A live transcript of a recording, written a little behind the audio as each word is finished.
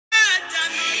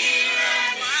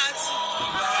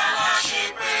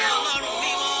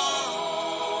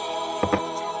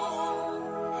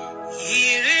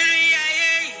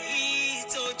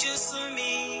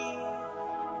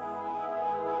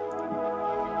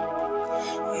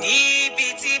níbi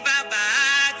tí bàbá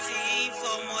ti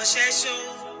fọmọ ṣẹ́ṣó.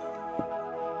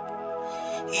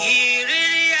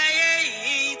 Ìrírí ayé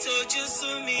yìí tojú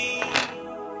sú mi.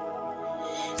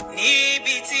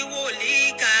 Níbi tí wòlíì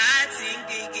ká ti ń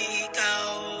gbégi ká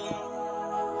o.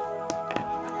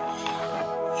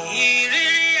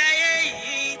 Ìrírí ayé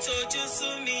yìí tojú sú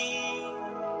mi.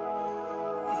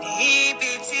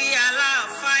 Níbi tí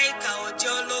aláàfáà ìkà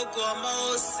ọjọ́ lógo ọmọ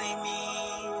òsìn mi.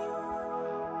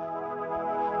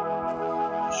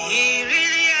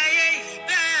 Ìrírí ayé yìí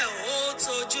bẹ́ẹ̀ ó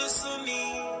tojú sú mi.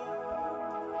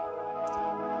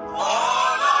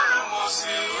 Ọlọ́run mo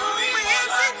sì rí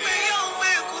ọlá mi. Ohun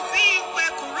ẹ̀kú tí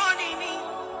ìpẹ̀kù rọ́ni ni.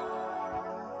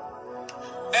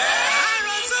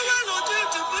 Àrùn tó wà lójú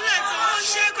ìdùbúlẹ̀ tó ń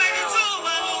ṣẹ́gun ẹni tó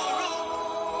wà lóru.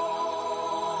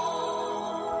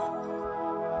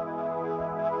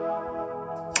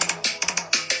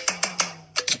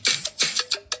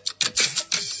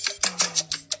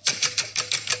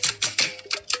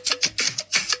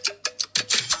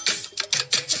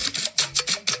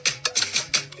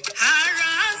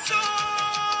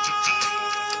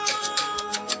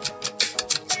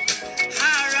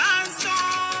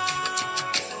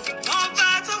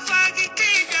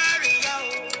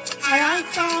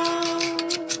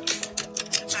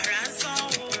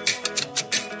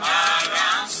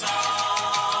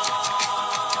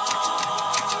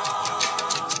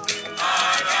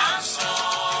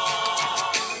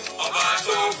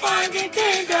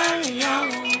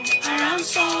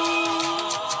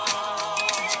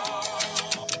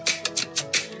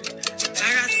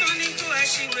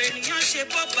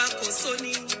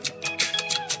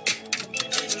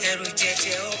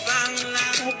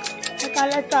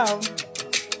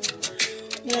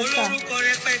 Olórúkọ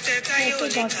rẹpẹtẹ táyé ò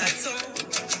lè kà tán.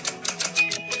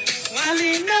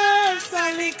 Wálé náà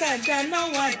sálíkà dáná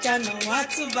wá jànà wá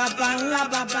tún bàbá ńlá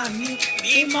bàbá mi.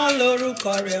 Mímọ́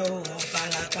lórúkọ rẹ̀ ò ọba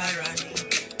lágbára ni.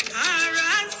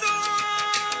 Ara sán.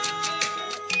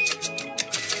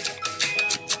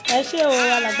 Ẹ ṣé o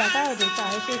alàgbà Káyọ̀dé sà,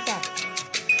 ẹ ṣé sà.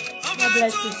 God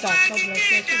bless you sà, God bless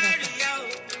you.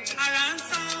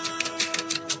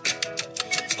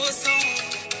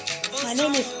 My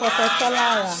name is Prophet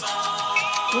Solara.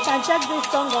 You can check this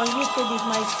song on YouTube. It's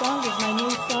my song, it's my new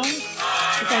song.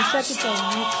 You can check it on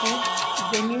YouTube.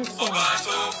 It's a new song.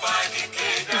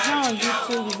 It's not on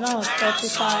YouTube, it's not on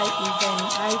Spotify, it's on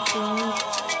iTunes,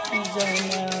 it's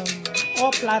on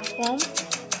all platforms.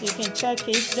 You can check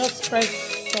it. Just press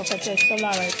Prophet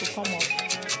Solara to come up.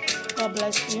 God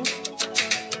bless you.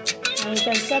 And you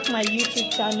can check my YouTube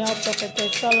channel, Prophet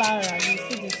Solara. You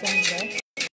see the song there.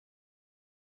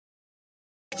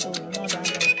 So, no,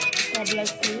 God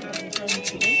bless you as you join me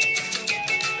today.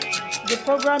 The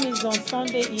program is on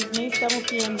Sunday evening, 7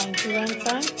 p.m. Nigerian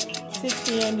time, 6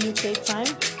 p.m. UK time.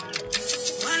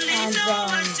 And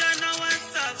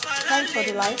thanks for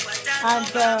the live. And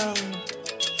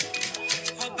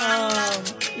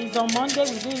it's on Monday.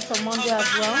 We do it on Monday as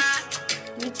well,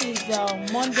 which is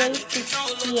Monday,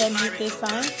 6 p.m. UK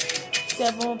time,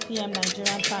 7 p.m.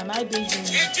 Nigerian time. I based in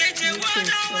UK,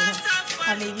 so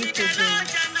I'm a UK girl.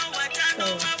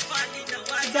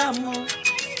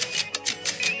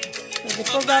 So the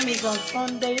program is on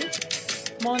Sunday,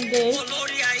 Monday,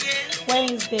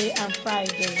 Wednesday, and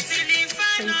Friday.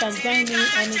 So you can join me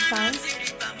anytime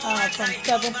from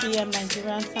 7 p.m.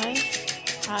 Nigerian time.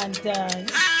 And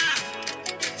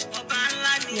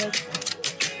yes,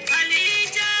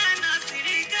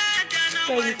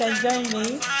 so you can join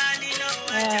me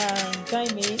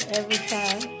every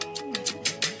time.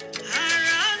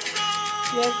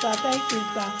 Yes, sir. Thank you,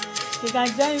 sir. You can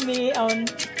join me on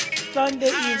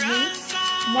Sunday evening,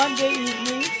 Monday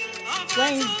evening,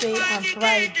 Wednesday, and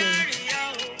Friday.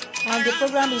 And the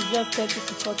program is just 30 to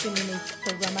 40 minutes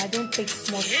program. I don't take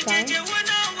much time. So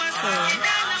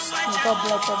God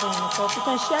bless everyone. So you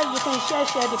can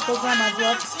share the program as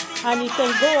well. And you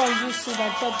can go on YouTube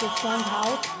and check the song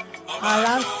out.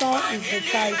 Aranson is the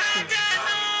title.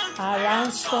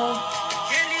 Aranson.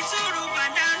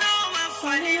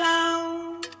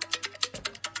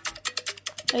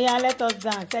 Yeah, let us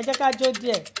dance. Ẹ jẹ́ ká jó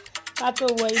díẹ̀ ká tó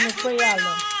wọ inú prayer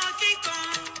lọ.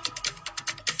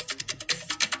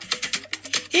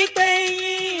 Ìpè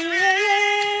yìí rere.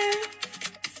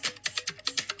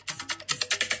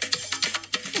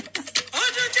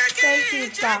 Thank you,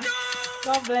 sir.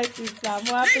 God bless you, sir.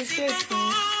 Mo appreciate you.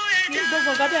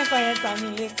 Gbogbo nǹkan tẹ̀ ń kọ́ yẹn sà mí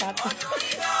ilé ta kan.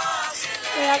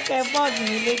 Ó yá kẹ́ bọ́ọ̀dù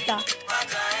mi létà.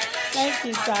 Thank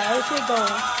you, sir. Ẹ ṣé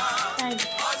gan-an. Thank you.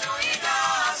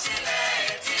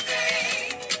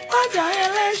 Ọjà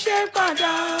ẹlẹ́ṣẹ̀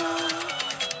padà.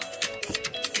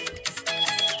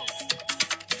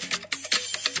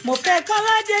 mo fẹ́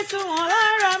kọ́lá Jésù hàn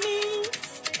lára mi.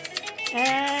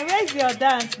 Raise your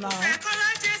dance now.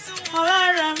 Hàn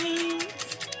lára mi.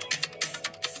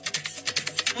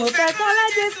 Mo fẹ́ kọ́lá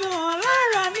Jésù hàn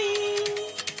lára mi.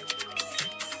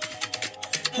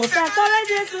 Mo fẹ́ kọ́lá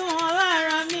Jésù hàn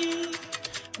lára mi.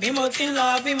 Bí mo ti ń lọ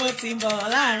bí mo ti ń bọ̀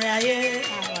láàrin ayé.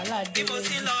 Bí mo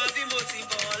ti ń lọ bí mo ti ń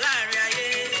bọ̀ láàrin ayé.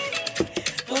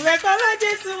 Mo fẹ́ kọ́lá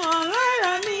Jésù hàn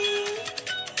lára mi.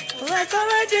 Mo fẹ́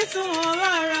kọ́lá Jésù hàn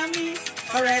lára mi.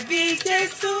 Ọ̀rẹ́ bí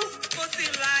Jésù kò sí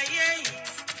láyé yìí.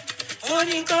 Ó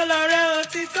ní kó lọ rẹ́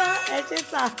òtítọ́. Ẹ ṣe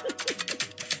sà.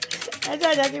 Ẹ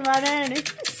jẹ́ kí n máa rẹ́rìn-ín.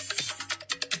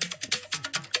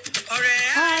 Ọ̀rẹ́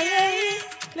ayé yìí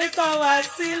lè kọ̀ wá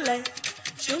sílẹ̀.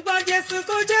 Ṣùgbọ́n Jésù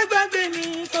kò jẹ́ gbàgbé mi,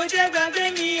 kò jẹ́ gbàgbé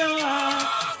mi o,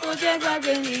 kò jẹ́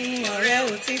gbàgbé mi, ọ̀rẹ́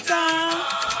òtítọ́.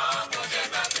 Kò jẹ́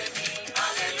gbàgbé mi,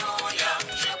 hallelujah,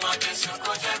 ṣùgbọ́n Jésù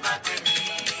kò jẹ́ gbàgbé mi.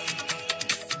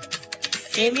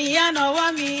 Èmi á nawọ́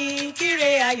mi, kíre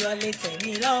ayọ̀ lè tẹ̀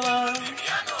mí lọ́wọ́. Èmi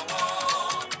á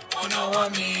nawọ́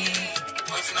mi.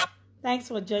 Thanks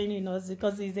for joining us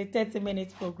because it's a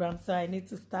 30-minute program, so I need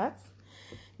to start.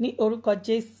 Ní orúkọ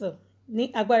Jésù, ní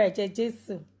agbára ẹ̀jẹ̀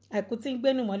Jésù. Àìkú tí ń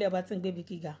gbénú mọ́lẹ̀ ọba tí ń gbébi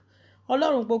gíga.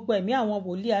 Ọlọ́run gbogbo ẹ̀mí àwọn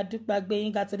wòlíì adúpẹ́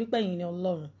agbẹ́yìn ga torí pé ẹ̀yin ni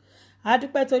Ọlọ́run.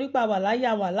 Adúpẹ́ torí pé àwa láyé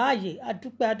àwa láàyè.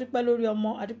 Adúpẹ́ lórí ọmọ,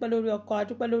 adúpẹ́ lórí ọkọ,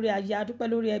 adúpẹ́ lórí aya, adúpẹ́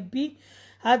lórí ẹbí.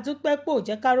 Adúpẹ́ pé ò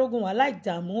jẹ́ ká rógun wá láì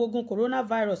dààmú ogun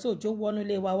coronavirus òjò wọnú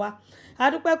ilé wa wá.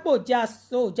 Adúpẹ́ pé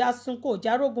òjá sún kò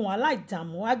já rógun wá láì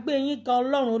dààmú. Agbẹ́yìn ga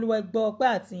Ọlọ́run Olúwa ẹ gbọ́ ọpẹ́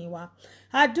àti ìyìn wa.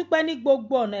 Adúpẹ́ ní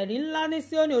gbogbo ọ̀nà ẹ̀rí ńlá ní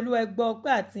Síónì Olúwa ẹ gbọ́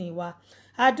ọpẹ́ àti ìyìn wa.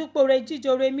 Adúpẹ́ oore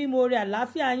jíjore mímọ́ oore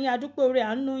àlàáfíà yín, adúpẹ́ oore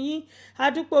àánú yín,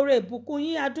 adúpẹ́ oore ìbùkún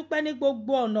yín, adúpẹ́ ní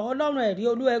gbogbo ọ̀nà Ọlọ́run ẹ̀rí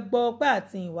Olúwa ẹ gbọ́ ọpẹ́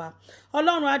àti ìyìn wa.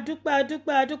 Ọlọ́run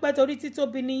adúpẹ́ torí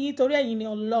títóbi ni yín, torí ẹ̀yin ni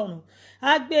Ọlọ́run.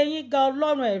 A gbé yín ga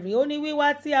Ọlọ́run ẹ̀rí, ó ní wíwá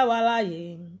tí a wà láàyè.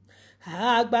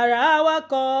 Agbára wa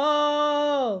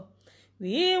kọ́,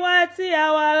 wíwá tí a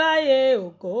wà láàyè,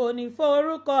 ògo ni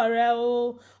forúkọ rẹ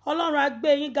o. Ọlọ́run a gbé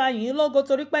yín ga yín lógo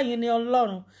torí pé ẹ̀yin ni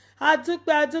Ọlọ́run.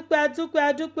 Adúpẹ́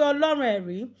Ọlọ́run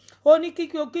ẹ̀rí. Ó ní kí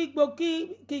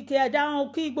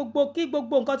ẹ̀dáhùn kí gbogbo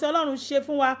nǹkan tí Ọlọ́run ṣe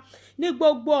fún wa ní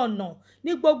gbogbo ọ̀nà,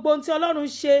 ní gbogbo ohun tí Ọlọ́run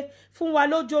ṣe fún wa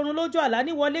lójú oorun lójú àlá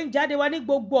ní wọlé ń jáde wa ní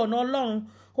gbogbo ọ̀nà Ọlọ́run.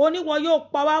 Ó ní wọn yóò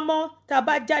pa wá mọ́ tá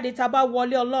bá jáde tá bá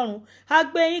wọlé Ọlọ́run. A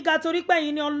gbé yín ga torí pé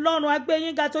ẹ̀yin ni Ọlọ́run. A gbé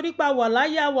yín ga torí pé àwa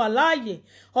láàyè.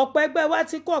 Ọ̀pọ̀ ẹgbẹ́ wa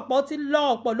ti kó, ọ̀pọ̀ ti lọ,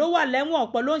 ọ̀pọ̀ ló wà lẹ́wọ̀n,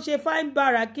 ọ̀pọ̀ ló ń ṣe fáìn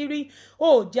bàrà kiri. Kò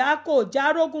já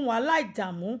rógun wá láì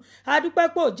dààmú. Adúpẹ́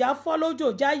pé òjá fọ́ lójú,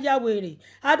 òjá ya wèrè.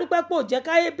 Adúpẹ́ pé òjẹ́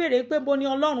káyé béèrè pé bo ni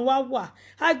Ọlọ́run wá wà.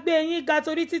 A gbé yín ga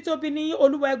torí títóbi ní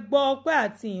Olúwa ẹ gbọ́ ọpẹ́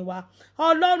àti ìyìn wa.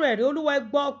 Ọlọ́run ẹ̀rí Olúwa ẹ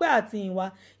gbọ́ ọpẹ́ àti ìyìn wa.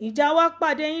 Ìjà wa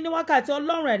pàdé yín ní wákàtí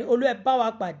Ọlọ́run ẹ̀rí Olúwa ẹ bá wa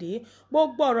pàdé.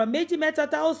 Gbogbo ọ̀rọ̀ méjì mẹ́ta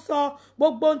tá ó sọ,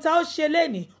 gbogbo ohun tá ó ṣe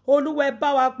lénìí, Olúwa ẹ bá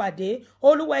wa pàdé.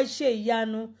 Olúwa ẹ ṣe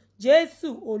ìyanu. Jésù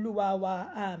Olúwa wa,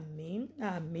 àmín,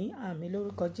 àmín, àmín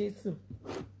lórúkọ Jésù.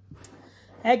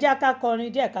 Ẹ jẹ́ ká kọrin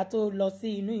díẹ̀ ká tó lọ sí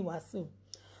inú ìwàásù.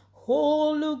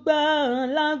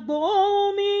 Olùgbàlà gbọ́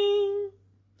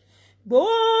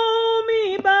mi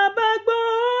bàbá gbọ́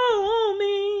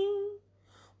mi,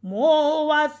 mo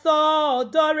wá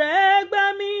sọ́dọ̀ rẹ gbà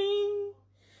mí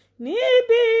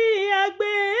níbi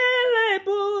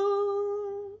àgbélébù.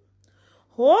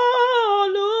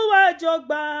 Olúwa jọ̀ọ́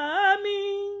gbà mí,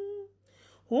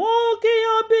 kí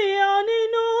o bí ọ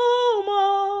nínú mọ́.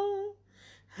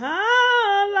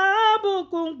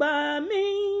 Alábùkún gbà mí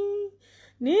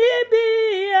níbi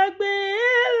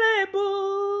àgbélébù.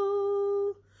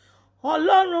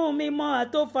 Ọlọ́run mímọ́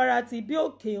àtòfaratì bí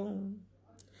òkè òun.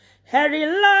 Ẹ̀rí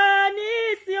ńlá ní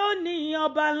Síónì,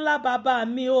 ọba ńlá bàbá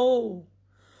mi o.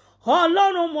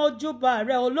 Ọlọ́run mojúbà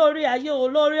rẹ, olórí ayé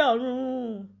olórí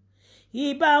ọ̀run.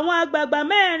 Ìbà àwọn àgbààgbà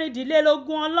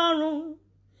mẹ́rìndínlógún Ọlọ́run.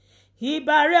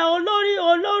 Ìbà rẹ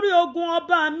olórí ogun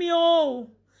ọba mi o.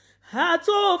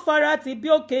 Àtòfaratì bí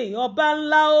òkè ọba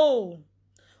ńlá o.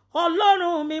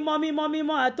 Ọlọ́run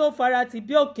mímọ́ àtòfaratì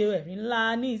bí òkè, ẹ̀rí ńlá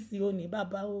ní Síónì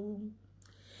bàbá o.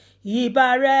 Ìbà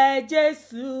rẹ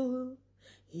Jésù,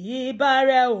 ìbà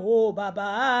rẹ o bàbá.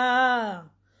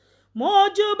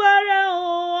 Mojúbà rẹ o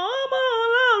ọmọ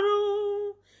Ọlọ́run.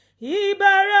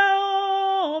 Ìbà rẹ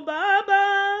o bàbá.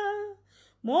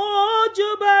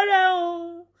 Mojúbà rẹ o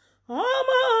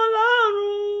ọmọ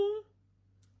Ọlọ́run.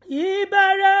 Ìbà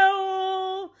rẹ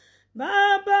o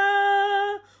bàbá.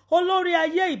 Olórí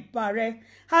ayé ìbà rẹ,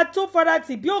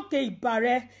 àtòfaratì bí òkè ìbà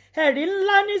rẹ, ẹ̀rí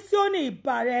ńlá ní Síónì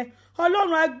ìbà rẹ.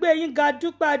 Ọlọ́run a gbé yín ga,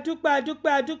 adúpẹ́.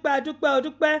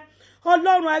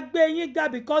 Ọlọ́run a gbé yín ga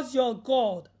because you're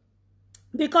God.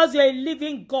 because you're a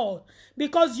living God,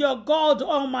 because you're God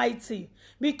Almighty,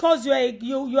 because you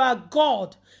are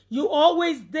God. You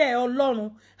always there,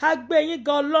 Ọlọ́run. A gbé yín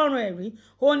ga Ọlọ́run ẹ̀rí.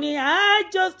 Ó ní, I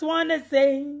just wanna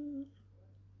say,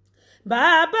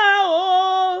 Bàbá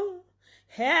o,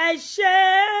 ẹ ṣé.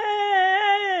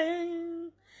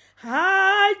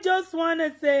 I just wanna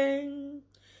say,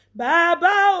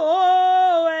 Bàbá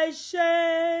o, ẹ ṣé.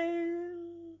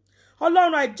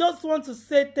 Ọlọ́run, I just want to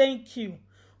say thank you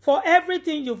for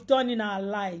everything you've done in our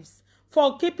lives,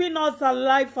 for keeping us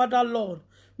alive, Father Lord.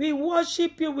 We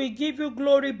worship you, we give you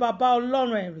glory, Baba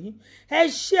Ọlọ́run ẹ̀rí. Ẹ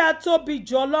ṣé atóbi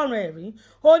jù Ọlọ́run ẹ̀rí.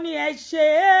 Ó ní ẹ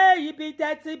ṣé ibi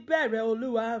tẹ́ ti bẹ̀rẹ̀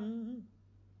Olúwa.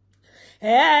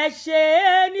 Ẹ ṣé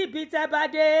níbi tẹ́ bá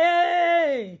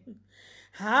dé.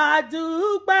 A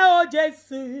dúpẹ́ o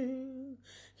Jésù,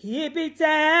 ibi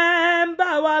tẹ́ ń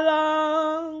bá wa lọ.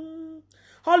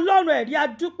 Ọlọ́run ẹ̀rí, a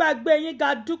dúpẹ́, a gbé yín ga,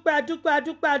 a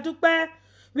dúpẹ́.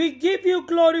 We give you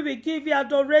glory, we give you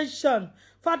adoration.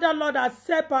 Father Lord,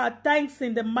 accept our thanks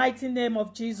in the mighty name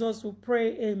of Jesus. We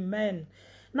pray, amen.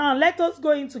 Now let us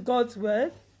go into God's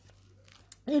word,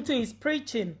 into his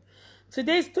preaching.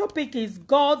 Today's topic is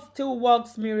God still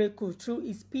works miracle through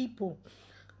his people.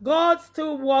 God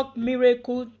still works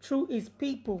miracle through his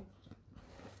people.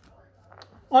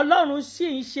 Ọlọ́run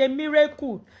ṣì ń ṣe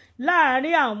miracle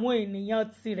láàárín àwọn ènìyàn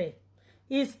tirẹ̀.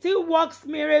 He still works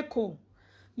miracle.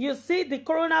 You see the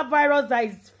coronavirus that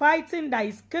is fighting, that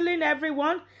is killing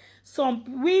everyone.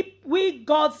 We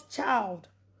God's child,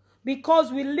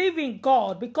 because we live in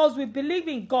God, because we believe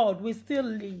in God, we still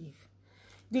live.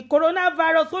 The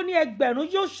coronavirus ó ní ẹgbẹ̀rún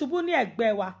yóò ṣubú ní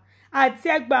ẹ̀gbẹ́ wa àti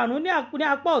ẹgbẹ̀rún ní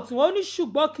apá ọ̀tún, ó ní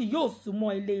ṣùgbọ́n kì yóò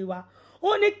súnmọ́ ilé wa.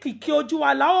 Ó ní kìkì ojú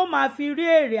wa la ó máa fi rí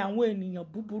èrè àwọn ènìyàn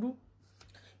búburú.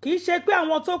 Kì í ṣe pé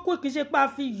àwọn tó kú, kì í ṣe pé a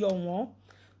fi yọ̀ wọ́n.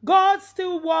 God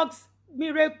still works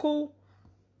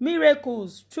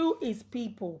miracles through his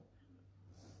people.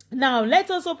 Now, let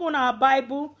us open our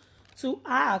Bible to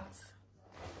Acts.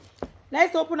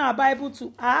 Let's open our Bible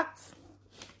to Acts.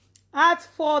 Acts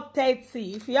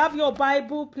 4:30. If you have your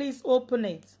Bible, please open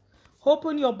it.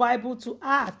 Open your Bible to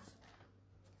Acts.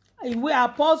 We are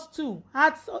Apostle.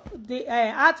 Acts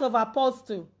of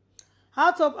Apostle.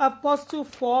 Acts of Apostle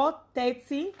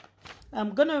 4:30.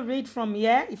 I'm going to read from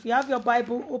here. If you have your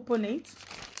Bible, open it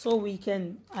so we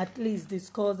can at least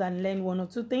discuss and learn one or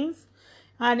two things.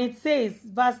 And it says,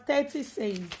 verse 30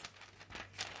 says,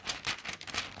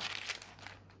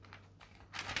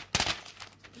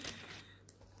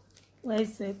 where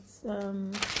is it?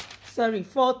 Sorry,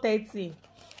 4:30.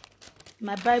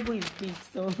 My Bible is big,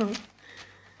 so.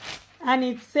 And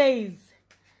it says,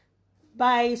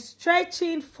 by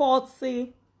stretching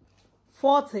 40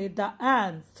 the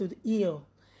hands to the hill,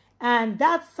 and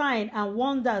that sign and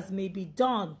wonders may be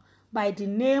done by the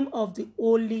name of the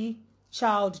Holy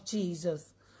Child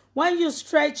Jesus. When you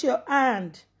stretch your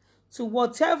hand to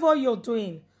whatever you're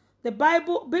doing, the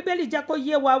Bíbélì jẹ́ kó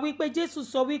yé wa wípé Jésù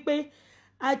sọ wípé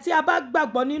àti a bá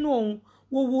gbàgbọ́ nínú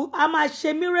òun, a máa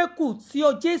ṣe miracle tí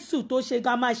o Jésù tó ṣe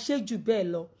ga máa ṣe jù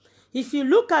bẹ́ẹ̀ lọ. If you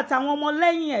look at àwọn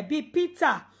ọmọlẹ́yìn ẹ̀ bí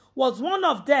Peter was one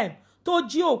of them tó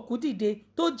jí òkú dìde,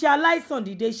 tó jí aláìsàn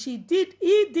dìde.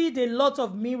 He did a lot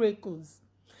of miracles.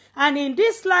 And in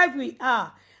this life we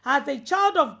are, as a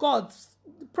child of God,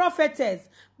 prophetess,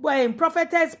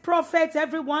 prophets,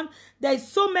 everyone, there's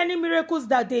so many miracles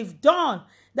that they've done,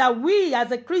 that we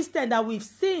as a Christian, that we've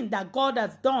seen that God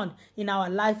has done in our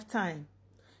lifetime.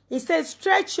 He says,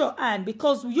 stretch your hand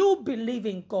because you believe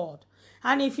in God.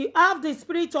 And if you have the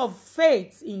spirit of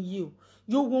faith in you,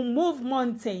 you will move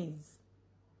mountains.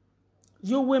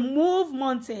 You will move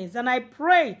mountains. And I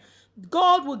pray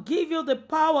God will give you the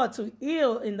power to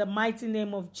heal in the mighty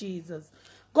name of Jesus.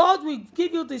 God will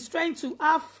give you the strength to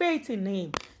have faith in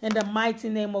him in the mighty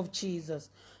name of Jesus.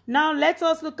 Now let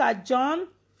us look at John.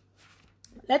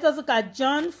 Let us look at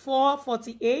John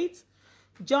 4:48.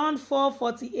 John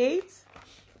 4:48.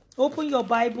 Open your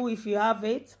Bible if you have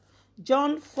it.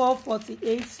 John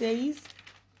 4:48 says,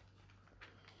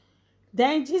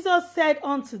 then Jesus said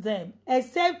unto them,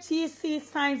 except ye see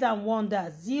signs and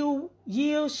wonders, you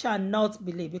shall not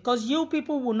believe. Because you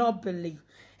people will not believe,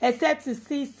 except to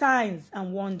see signs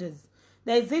and wonders.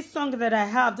 There is this song that I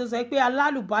have. There's like,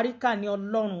 Alálùbáríkà ni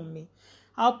Ọlọ́run mi.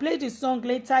 I'll play the song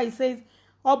later. It says,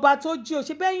 Ọba tó jí o,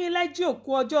 ṣe bẹ́yìn lẹ jí òkú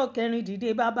ọjọ́ kẹrin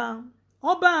dìde bàbá.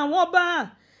 Ọba àwọn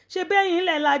ọba, ṣe bẹ́yìn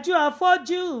lẹ lajú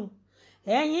afọ́jú.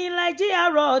 Ẹ̀yin lẹ jí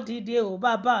àárọ̀ dìde o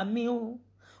bàbá mi o.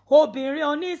 Obìnrin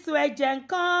oníṣu ẹ̀jẹ̀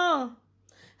nǹkan.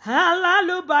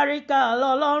 Alálùbáríkà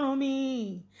lọ́lọ́run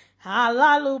mi.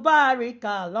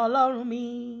 Alálùbáríkà lọ́lọ́run mi.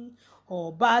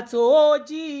 ọba tó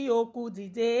jí òkú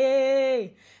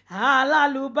dìde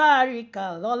alálùbáríkà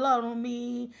lọ́lọ́run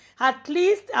mi. At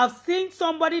least I've seen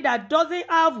somebody that doesn't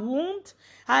have wound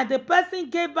and the person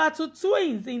gave birth to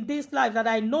twins in this life that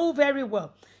I know very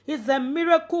well. He's a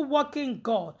miracle working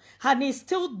God and he's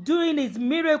still doing his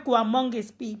miracle among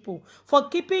his people. For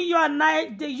keeping you and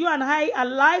I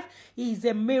alive, he's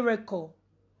a miracle.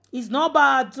 It's not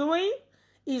about our doing.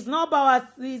 It's not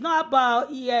about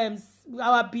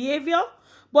our behavior,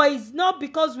 but it's not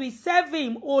because we serve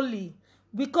him only,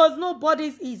 because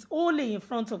nobody is holy in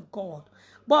front of God,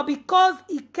 but because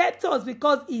he kept us,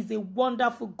 because he's a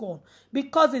wonderful God,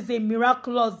 because he's a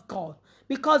miraculous God,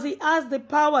 because he has the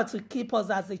power to keep us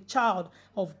as a child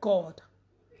of God,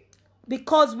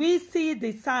 because we see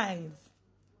the signs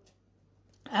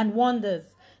and wonders.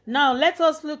 Now let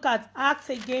us look at Acts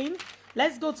again.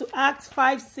 Let's go to Acts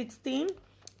 5:16.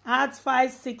 Acts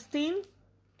 5:16.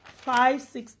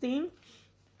 5:16.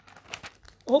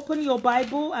 Open your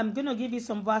Bible. I'm going to give you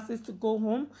some verses to go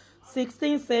home.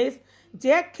 16 says,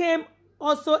 there came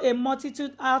also a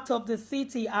multitude out of the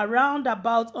city around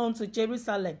about unto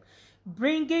Jerusalem,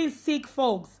 bringing sick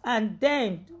folks, and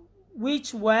them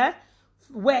which were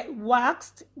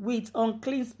waxed with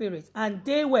unclean spirits, and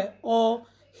they were all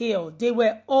healed. They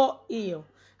were all healed.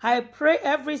 I pray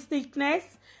every sickness,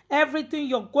 everything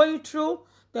you're going through,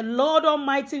 the Lord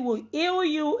Almighty will heal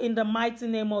you in the mighty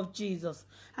name of Jesus.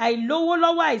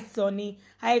 Àìlówólọ́wọ́ àìsàn ni,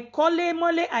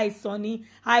 àìkọ́lémọ́lé àìsàn ni,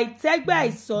 àìtẹ́gbẹ́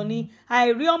àìsàn ni,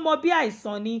 àìrí ọmọ bí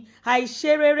àìsàn ni,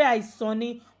 àìṣerere àìsàn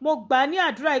ni. Mo gbà ní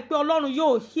àdúrà pé Ọlọ́run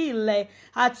yóò heal ẹ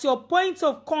at your point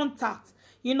of contact.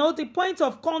 You know, the point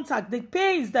of contact, the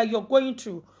pains that you're going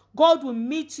through, God will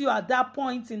meet you at that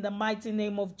point in the mighty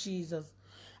name of Jesus.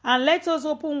 And let us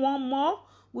open one more,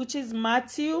 which is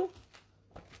Matthew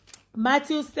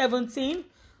 17.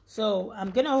 So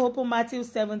I'm going to open Matthew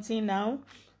 17 now.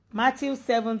 Matthew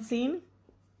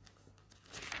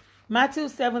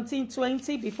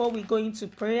 17:20 before we go into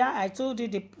prayer. I told you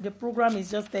the program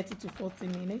is just 30 to 40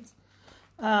 minutes.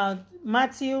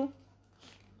 Matthew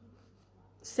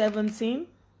 17.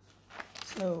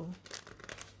 So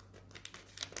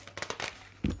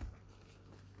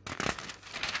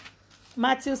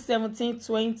Matthew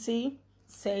 17:20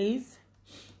 says,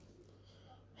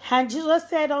 and Jesus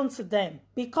said unto them,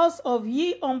 because of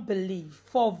ye unbelief,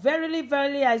 for verily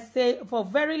I say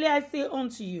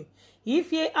unto you,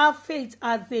 if ye have faith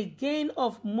as a grain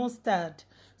of mustard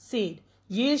seed,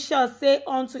 ye shall say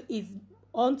unto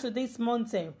this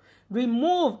mountain,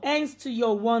 remove hence to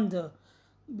your wonder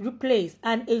place,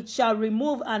 and it shall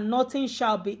remove, and nothing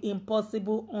shall be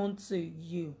impossible unto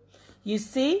you. You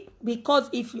see, because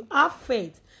if you have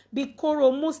faith,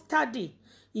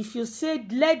 if you say,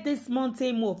 let this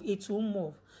mountain move, it will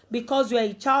move. Because you are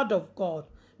a child of God.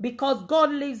 Because God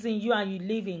lives in you and you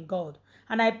live in God.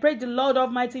 And I pray the Lord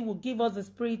Almighty will give us the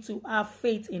spirit to have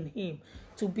faith in him,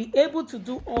 to be able to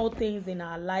do all things in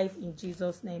our life in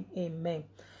Jesus' name. Amen.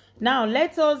 Now,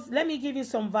 let me give you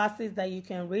some verses that you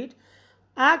can read.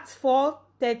 Acts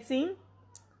 4:13,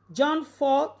 John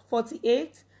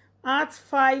 4:48, Acts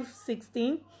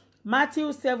 5:16,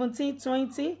 Matthew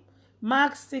 17:20,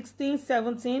 Mark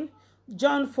 16:17,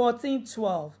 John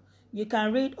 14:12. You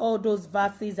can read all those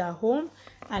verses at home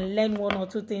and learn one or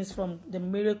two things from the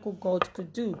miracle God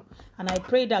could do. And I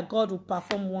pray that God will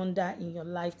perform wonder in your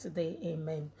life today.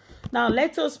 Amen. Now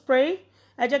let us pray.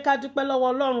 Ẹ jẹ́ ká dúpẹ́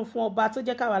lọ́wọ́ Ọlọ́run fún ọba tó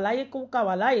jẹ́ ká wà láyé kó ká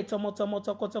wà láyé tọmọtọmọ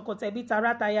tọkọtọkọ tẹbí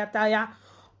tará tayátayá.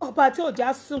 Ọba tí ò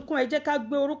já sunkún, ẹ jẹ́ ká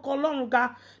gbé orúkọ Ọlọ́run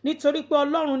ga nítorí pé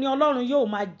Ọlọ́run ni Ọlọ́run yóò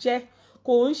máa jẹ́.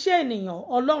 Kò ń ṣe ènìyàn,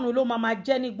 Ọlọ́run ló máa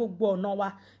jẹ́ ní gbogbo ọ̀nà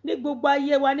wa, ní gbogbo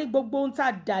ayé wa, ní gbogbo ohun tá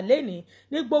a dà lénìí,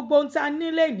 ní gbogbo ohun tá a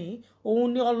ní lénìí,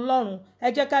 òun ni Ọlọ́run.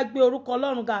 Ẹ jẹ́ ká gbé orúkọ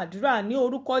Ọlọ́run ga àdúrà ní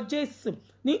orúkọ Jésù,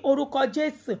 ní orúkọ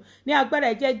Jésù, ní agbára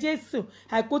ẹ̀jẹ̀ Jésù,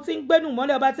 àìkú tí ń gbénú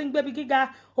mọ́lẹ̀ ọba tí ń gbébi gíga.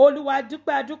 Olúwa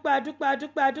adúpẹ́ adúpẹ́ adúpẹ́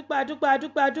adúpẹ́ adúpẹ́ adúpẹ́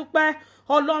adúpẹ́ adúpẹ́.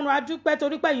 Ọlọ́run adúpẹ́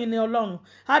torí pé ẹ̀yin ni Ọlọ́run.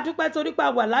 Adúpẹ́ torí pé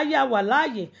àwà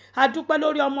láàyè. Adúpẹ́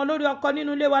lórí ọmọ lórí ọkọ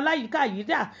nínú ilé wa láyìíká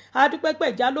àyídà. Adúpẹ́ pé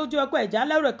ẹ̀já lójú ọkọ ẹ̀já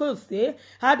lẹ́rẹ̀ kò sé.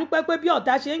 Adúpẹ́ pé bí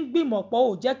ọ̀tá ṣe ń gbìmọ̀ pọ̀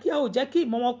ò jẹ́ kí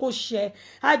ìmọ̀ wọn kó ṣẹ.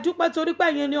 Adúpẹ́ torí pé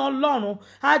ẹ̀yin ni Ọlọ́run.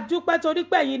 Adúpẹ́ torí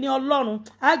pé ẹ̀yin ni Ọlọ́run.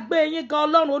 A gbé yín ga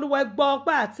Ọlọ́run, Olúwa gbọ́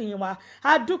ọpẹ́ àti ìyìn wa.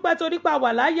 Adúpẹ́ torí pé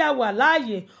àwà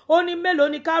láàyè. Ó ní mélòó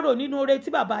ni ká rò nínú oore tí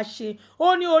bàbá ṣe.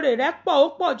 Ó ní oore rẹ̀ pọ̀, ó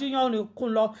pọ̀ ju yan òkun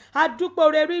lọ. Adúpẹ́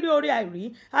oore rírí oore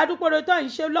àìrí. Adúpẹ́ oore tó ń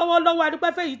ṣe lọ́wọ́lọ́wọ́.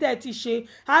 Adúpẹ́ fún èyí tẹ́ ti ṣe.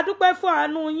 Adúpẹ́ fún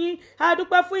àánú yín.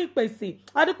 Adúpẹ́ fún ìpèsè.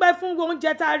 Adúpẹ́ fún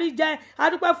oúnjẹ tá a rí jẹ.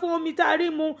 Adúpẹ́ fún omi tá a rí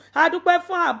mu. Adúpẹ́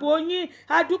fún ààbò yín.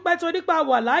 Adúpẹ́ torí pé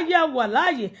àwà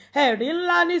láàyè. Ẹ̀rí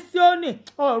ńlá ní Síónì.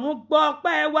 Ọ̀run gbọ́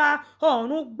ọpẹ́ wa.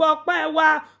 ọ̀run gbọ́ ọpẹ́ wa,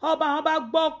 ọba àwọn bá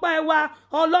gbọ́ ọpẹ́ wa,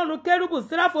 ọlọ́run kérúbù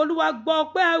séráfù olúwa gbọ́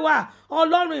ọpẹ́ wa,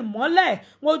 ọlọ́run ìmọ́lẹ̀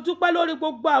mo dúpẹ́ lórí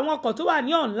gbogbo àwọn ọkọ̀ tó wà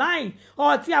ní online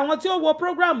ọ̀tí àwọn tí ó wo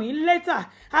program yìí later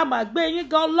a máa gbé yín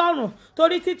gan ọlọ́run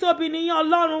torí títóbi ni yín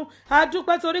ọlọ́run a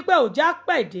dúpẹ́ torí pé òjá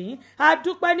pẹ̀dín a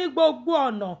dúpẹ́ ní gbogbo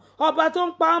ọ̀nà ọba tó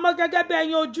ń pa ọmọ gẹ́gẹ́ bí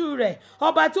ẹyin ojú rẹ̀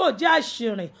ọba tí ò jẹ́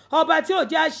àṣìrìn ọba tí ò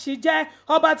jẹ́ àṣìjẹ́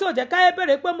ọba tí ò jẹ́ káyé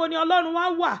bèrè pé mo ní ọlọ́run wá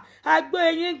wà a gbé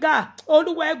yín ga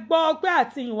olúwa ẹ gbọ́ ọpẹ́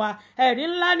àti ìwà ẹ̀rí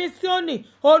ńlá ní Síónì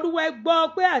olúwa ẹ gbọ́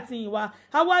ọpẹ́ àti ìwà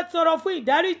àwa tọrọ fún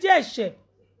ìdáríjì ẹ̀ṣẹ̀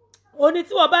oní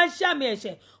tí wọ́n bá ń ṣàmì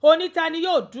ẹ̀ṣẹ̀ oníta ni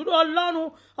yóò dúró ọlọ́run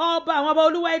ọba àwọn ọba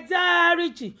olúwa ẹ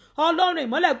dáríjì ọlọ́run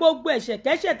ìmọ́lẹ̀ gbogbo ẹ̀ṣẹ̀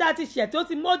kẹ́ṣẹ̀ tá a ti ṣẹ̀ tó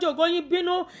ti mójògó yín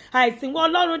bínú àìsìnwó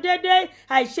ọlọ́run déédé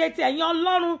àìṣe ti ẹ̀yin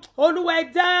ọlọ́run olúwa ẹ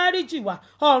dáríjì wá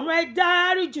ọ̀run ẹ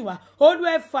dáríjì wá olúwa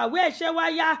ẹ fàwé ẹ̀ṣẹ̀ wa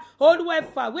ya olúwa ẹ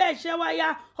fàwé ẹ̀ṣẹ̀ wa ya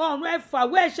ọ̀run ẹ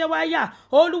fàwé ẹ̀ṣẹ̀ wa ya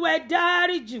olúwa ẹ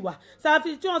dáríjì wá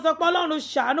sàfi tí wọ́n sọ pé ọlọ́run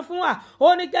ṣàánú fún wa ó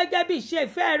ní gẹ́gẹ́ bí ìṣe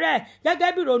ìfẹ́ rẹ̀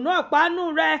gẹ́gẹ́ bí ìrònú ọ̀pánú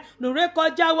rẹ̀ nùré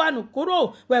kọjá wa nù kúrò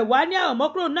wẹ̀ wá ní àwọn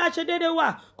ọmọkúrò náà ṣe déédé wa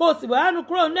kò sì wá nù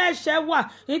kúrò náà ẹ̀ṣẹ̀ wa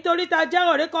nítorí ta jẹ́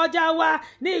òré kọjá wa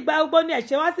ní ìgbà gbogbo ni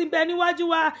ẹ̀ṣẹ̀ wa sì ń bẹ níwájú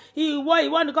wa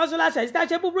ìwọ nìkan ṣọlá ṣẹ̀ṣẹ̀ tá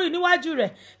ṣe búburú níwájú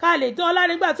rẹ̀ ká lè tó ọlá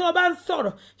nígbà tí wọ́n bá ń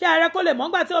sọ̀rọ̀ kí ààrẹ kó lè mọ̀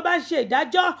nígbà tí wọ́n bá ń ṣe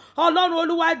ìdájọ́ ọlọ́run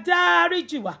olúwa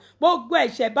dáríjì wá gbogbo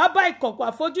ẹ̀ṣẹ̀ bàbá ìkọ̀kọ̀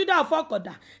àfojúdà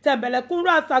àfọkọ̀dà tẹ̀m̀bẹ̀lẹ̀kún rú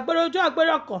àṣàgbèrè ojú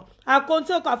àgbèrè ọkàn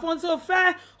àkóńtó kà fún tó fẹ́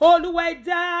olúwa ẹ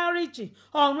dáríjì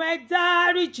ọ̀run ẹ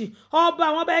dáríjì ọba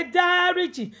àwọn ọba ẹ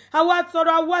dáríjì àwa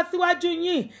tọrọ àwa síwájú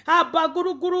yín àbá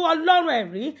gúrúgúrú ọlọ́run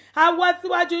ẹ̀rí àwa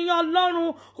síwájú yín ọlọ́run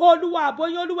olúwa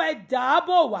àbóyín olúwa ẹ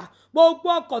dáàbò wá gbogbo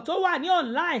ọkọ̀ tó wà ní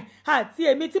online àti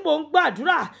èmi tí mò ń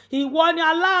gbàdúrà ìwọ ni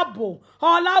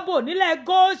aláàbò nílẹ̀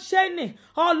Góṣẹ́nì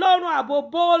ọlọ́run ààbò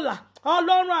bóòlà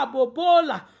ọlọ́run ààbò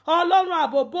bóòlà ọlọ́run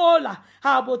ààbò bóòlà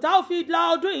ààbò tá ò fi la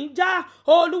ọdún yìí já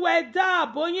olúwa ẹ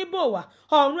dáàbò yín bò wá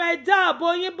ọ̀run ẹ dáàbò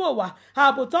yín bò wá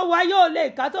ààbò tó wá yóò lè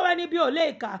ká tó wá níbi ò lè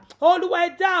ká olúwa ẹ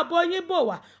dáàbò yín bò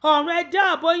wá ọ̀run ẹ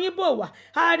dáàbò yín bò wá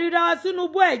àríra sínú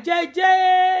bú ẹ̀jẹ̀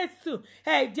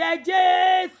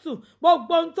Jésù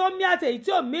gbogbo ohun tó mí àtẹ̀yí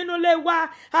tí ò mínú lé wá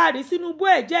àrí sínú bú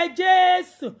ẹ̀jẹ̀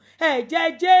Jésù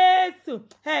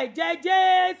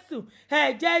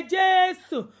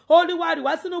olúwa rí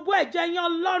wá sínú bú ẹ̀jẹ̀ yín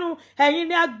ọlọ́run ẹ̀yin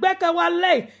ni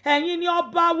agbẹ́kẹ̀wálé ẹ̀yin ni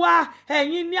ọba wa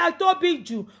ẹ̀yin ni atóbi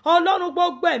jù ọlọ́run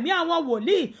gbogbo ẹ̀mí àwọn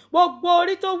wòlíì gbogbo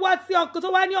orí tó wá sí ọkọ̀ tó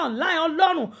wá ní online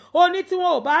ọlọ́run ó ní tí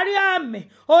wọn ò bá rí àmì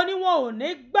ó ní wọn ò ní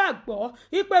gbàgbọ́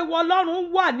wípé ìwọ ọlọ́run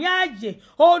wà ní ààyè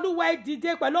olúwa ẹ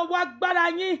dìde pẹ̀lú ọwọ́ agbára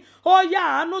yín ó yá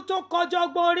àánú tó kọjá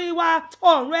ọgbọ́n orí wa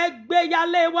ọ̀run ẹ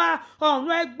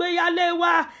gbé yálé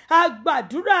wa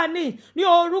agbàdúrà ní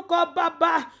orúkọ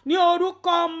bàbá ní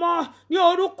orúkọ ọmọ ní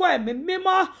orúkọ ẹ̀mí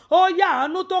mímọ́ ó yá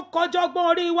àánú tó kọjá ọgbọ́n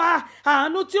orí wa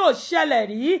àánú tí ò ṣẹlẹ̀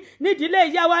rí nídìílé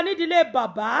ìyá wa nídìílé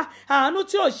bàbá àánú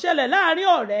tí ò ṣẹlẹ̀ láàrin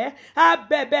ọ̀rẹ́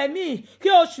abẹ̀bẹ̀ ní kí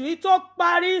oṣù yìí tó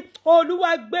parí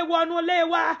olúwa gbé wọnú ilé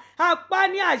wa apá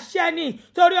ní àṣẹ ni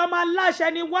torí ọmọ aláṣẹ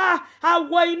ni wá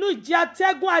àwọ inú ìjì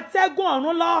atẹ́gùn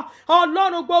ọ̀run lọ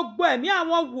ọlọ́run gbogbo ẹ̀mí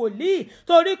àwọn wòlíì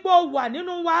torí pé ó wà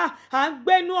nínú wa à ń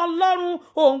gbénú ọlọ́run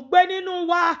ò ń gbé nínú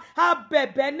wa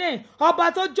abẹ̀bẹ̀ ní ọba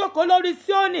tó jókòó lórí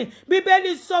Síónì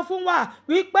bíbélì sọ fún wa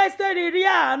wípé Ẹ́sítérì rí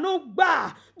àánú gbà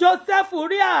Joseph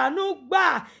rí àánú gbà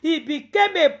he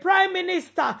became a prime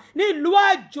minister nílùú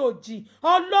àjòjì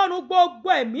ọlọ́run gbogbo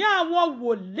ẹ̀mí àwọn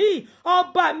wòlíì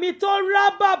ọba mi tó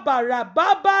rábàbà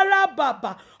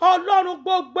ọlọ́run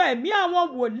gbogbo ẹ̀mí àwọn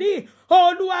wòlíì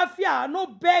olúwa fi àánú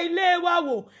bẹ ilé wa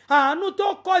wò àánú tó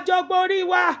kọjọ gborí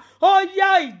wa ó yá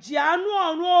ìjì àánú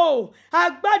ọ̀run o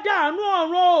agbádá àánú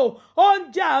ọ̀run o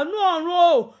oúnjẹ àánú ọ̀run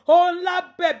o òun la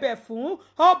bẹ̀bẹ̀ fún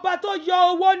ọba tó yọ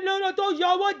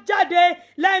owó jáde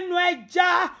lẹ́nu ẹja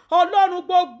ọlọ́run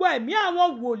gbogbo ẹ̀mí àwọn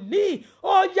wòlíì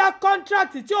ó yá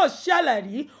kọ́ńtrákìtì tí ò ṣẹlẹ̀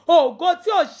rí ògo tí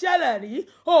ò ṣẹlẹ̀ rí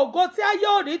ògo tí ayé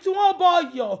ò rí tí wọ́n bọ̀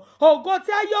yọ̀ ògo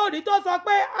tí ayé ò rí tó sọ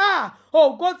pé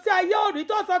ògo tí ayé ò rí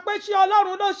tó sọ pé ṣé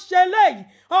ọlọ́run ló ṣe léyìí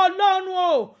ọlọ́run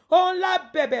o òun la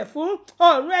bẹ̀bẹ̀ fún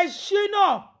ọ̀run ẹ ṣí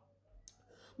náà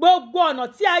gbogbo ọ̀nà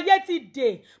tí ayé ti dè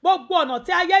gbogbo ọ̀nà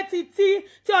tí ayé ti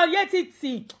ayé ti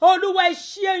tì olúwa ẹ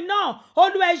ṣí iná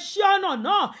olúwa ẹ ṣí ọ̀nà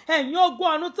náà ẹ̀yin ogun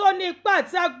ọ̀run tó ní ipá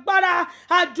àti agbára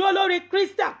adúró lórí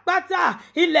Kristi àpáta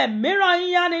ilẹ̀ mìíràn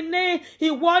yíyan ní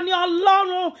ìwọ ni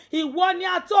ọlọ́run ìwọ ni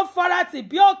atófaratì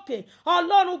bí òkè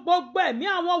ọlọ́run gbogbo ẹ̀mí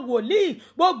àwọn wòlíì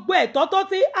gbogbo ẹ̀tọ́ tó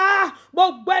ti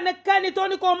gbogbo ẹnikẹ́ni tó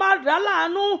ní kó má rà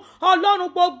láàánú ọlọ́run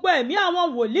gbogbo ẹ̀mí àwọn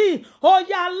wòlíì ó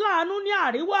yá aláàánú ní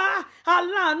àríwá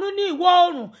aláàánú aláàánú ní ìwọ̀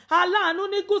oòrùn, aláàánú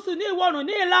ní gúúsù, ní ìwọ̀ oòrùn,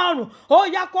 ní ìlà oòrùn, ó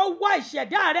yá kó wá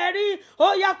ìṣẹ̀dá rẹ rí, ó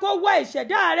yá kó wá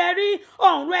ìṣẹ̀dá rẹ rí.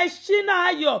 Ọ̀run ẹ ṣínà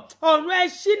ayọ̀, ọ̀run ẹ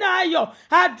ṣínà ayọ̀.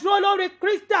 Adúró lórí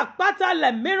Kristi àpáta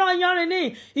ilẹ̀ mìíràn yanrìn ni.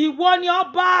 Ìwọ ni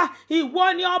ọba, ìwọ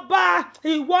ni ọba,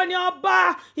 ìwọ ni ọba,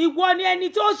 ìwọ ni ẹni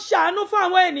tó ṣàánú fún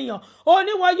àwọn ènìyàn.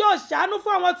 Oníwọ yóò ṣàánú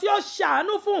fún àwọn tí ó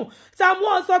ṣàánú fún.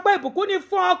 Samuel sọ pé ìbùkún ni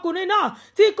fún ọkùnrin náà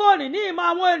tí kò rìn ní ìmọ̀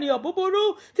àwọn ènìyàn búburú,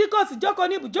 tí kò sì jókòó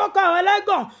ní ibùjókòó àwọn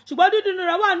ẹlẹ́gàn, ṣùgbọ́n dídùn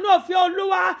rẹ̀ wà nínú òfin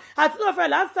Olúwa, àti nínú òfin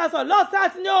ìlànsàsọ̀ lọ́sàn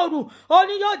àti ní òru. Ó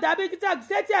ní yóò dàbí igi tí a gbìn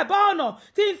sétí ẹ̀bá ọ̀nà,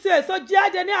 tí ń so èso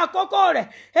jáde ní àkókò rẹ̀,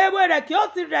 ewé rẹ̀ kì yóò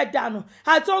sì rẹ̀ dànù,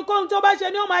 àti ohunkóhun tó bá ṣe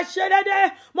ni ó máa ṣe déédéé.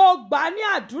 Mo gbà á ní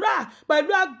àdúrà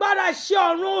pẹ̀lú agbára iṣẹ́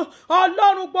ọ̀run.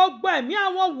 Ọlọ́run gbogbo ẹ̀mí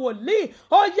àwọn wòlíì,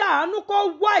 ó yá àánú kó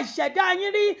wá ìṣẹ̀dá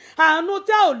yín rí, àánú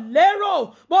tẹ́ ò lérò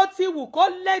bó ti wù kó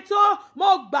lé tó. Mo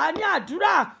gbà á ní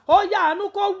àdúrà, ó yá àánú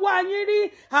kó wá yín rí,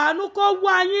 àánú kó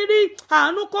wá yín rí,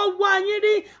 àánú kó wá yín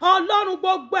rí. Ọlọ́run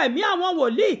gbogbo ẹ̀mí àwọn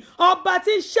wòlíì, ọba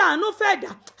tí ń ṣàánú fẹ̀dá,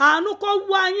 àánú kó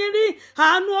wá yín rí,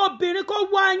 àánú obìnrin kó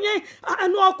wá yín,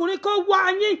 àánú ọkùnrin kó wá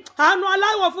yín, àánú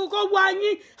aláwọ̀ funfun kó wá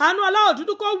yín, àánú aláwọ̀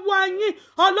dúdú kó wá yín.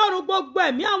 Ọlọ́run gbogbo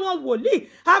ẹ̀mí àwọn wòlíì,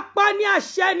 apá ní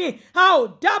àṣẹ ni, a ò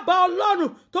dábàá Ọlọ́run,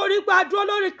 torí pé a dúró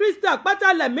lórí Kristi àpáta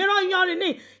ilẹ̀ mìíràn yanrìn ni.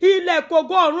 Ilẹ̀kùn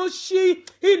ògo ọ̀run ṣí,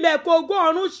 ilẹ̀kùn ògo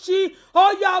ọ̀run ṣí. Ó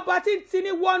yá ọba tí ń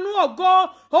tini wọnú ògo,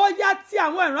 ó yá tí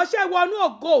àwọn ìránṣẹ́ wọnú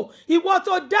ògo. Ìwọ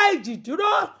tó dá ìjì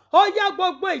dúró, ó yá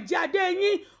gbogbo ìjì adé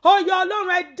yín, ó yá Ọlọ́run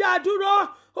ẹ dá dúró,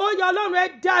 ó yá Ọlọ́run ẹ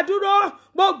dá dúró.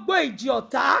 Gbogbo ìjì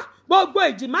ọ̀tá, gbogbo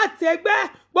ìjì má tẹ́gbẹ́,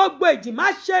 gbogbo ìjì má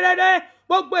ṣe rere,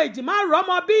 gbogbo ìjì má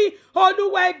rọ́mọ bí.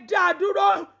 Olúwa ẹ dá dúró,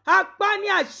 apá ní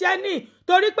àṣẹ ni,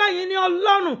 torí pé yín ni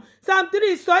Ọlọ́run. Psalm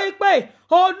 3 sọ pé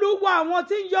Olúwa àwọn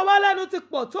tí ń yọ wá lẹ́nu ti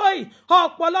pọ̀ tó yìí.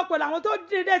 Ọ̀pọ̀lọpọ̀ làwọn tó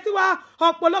dìde sí wa,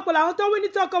 ọ̀pọ̀lọpọ̀ làwọn tó wí ní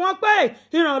tọkàn wọn pé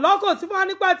ìrànlọ́wọ́ kò sí fún wa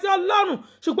nípa ti Ọlọ́run,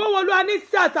 ṣùgbọ́n Olúwa ní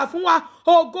sí àṣà fún wa.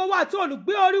 Ògo wa tó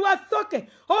olùgbé orí wa sókè,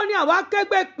 ó ní àwa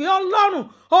kẹ́gbẹ́ pé Ọlọ́run,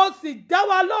 ó sì dá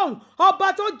wa lóhùn. Ọba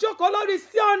tó jókòó lórí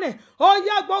Síónì, ó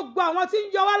yá gbogbo àwọn tí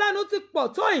ń yọ wá lẹ́nu ti pọ̀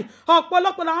tó yìí.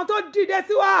 Ọ̀pọ̀lọpọ̀ làwọn tó dìde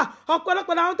sí wa,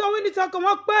 ọ̀pọ̀lọpọ̀ làwọn tó wí ní tọkàn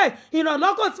wọn pé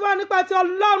ìrànlọ́wọ́ kò sí fún wa nípa ti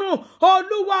Ọlọ́run.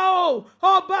 Olúwa o,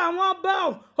 ọba àwọn ọba o,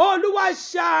 Olúwa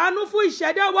ṣàánú fún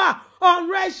ìṣẹ̀dá wa.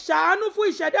 Ọ̀run ẹ ṣàánú fún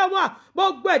ìṣẹ̀dá wa.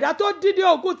 Gbogbo ẹ̀dá tó dìde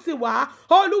ogun tì wá,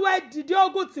 Olúwa ẹ dìde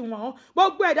ogun tì wọ́n.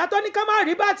 Gbogbo ẹ̀dá tó ní ká má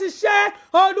rí bá ti ṣe,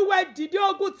 Olúwa ẹ dìde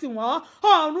ogun tì wọ́n.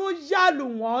 Ọ̀run yálù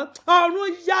wọ́n, ọ̀run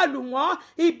yálù wọ́n,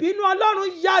 ìbínú Ọlọ́run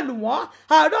yálù wọ́n.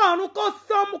 Àrá ọ̀run kó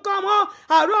sọ́mú ká wọ́n,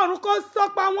 àrá ọ̀run kó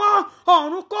sọ́pa wọ́n,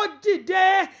 ọ̀run kó dìde.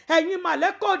 Ẹ̀yin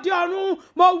màlẹ́kọ̀ di ọ̀run,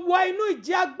 mo wọ inú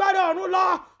ìjì agbára ọ̀run lọ.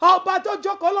 Ọba tó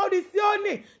jókòó lórí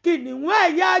Síónì, kìnìún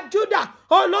ẹ̀yà Júdà,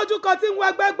 olójú kan tí ń wọ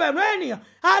ẹgbẹgbẹ̀rún ènìyàn,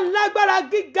 alágbára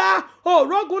gíga,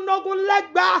 òrógùnnógún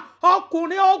lẹ́gbà,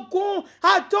 ọkùnrin ogun,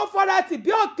 àtòfọ́ratì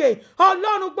bí òkè.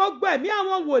 Ọlọ́run gbogbo ẹ̀mí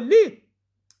àwọn wòlíì,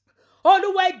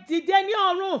 Olúwa ẹ dìde ní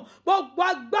ọ̀run. Gbogbo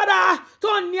agbára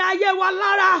tó ní ayé wa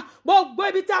lára, gbogbo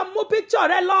ibi tá a mú píkṣọ̀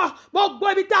rẹ lọ, gbogbo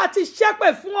ibi tá a ti ṣépè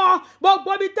fún ọ,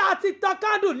 gbogbo ibi tá a ti tan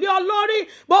kándù lé ọ lórí,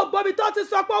 gbogbo ibi tó ti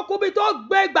sọ pé okùnbi tó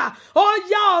gbé gbà, ó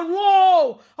yá ọ̀run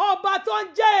o. Ọba tó ń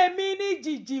jẹ́ èmi ní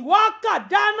jìjì wá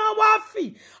kàdáná wá fì.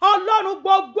 Ọlọ́run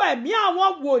gbogbo ẹ̀mí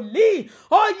àwọn wòlíì,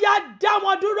 ó yá dá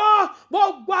wọn dúró.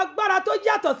 Gbogbo agbára tó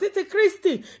yàtọ̀ sí ti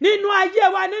Kristi nínú ayé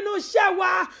wa, nínú iṣẹ́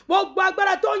wa, gbogbo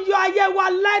agbára tó ń yọ ayé wa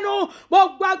lẹ́nu,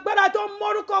 gbogbo agbára tó ń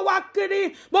mórúkọ wa kiri,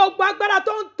 gbogbo agbára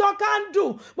tó ń tọ́ kándù,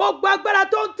 gbogbo agbára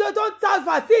tó ń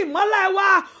tàfà sí ìmọ́lẹ̀ wa,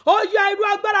 ó yọ irú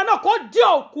agbára náà kó di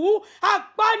òkú.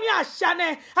 Apá ní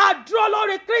àṣànẹ̀, àdúró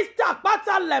lórí Kristi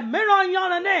àpáta ilẹ̀ mìíràn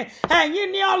yanrìn ni.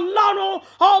 Ẹ̀yin ni Ọlọ́run,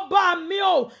 ọba mi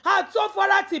o,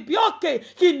 àtòfọ́ratì bí òkè,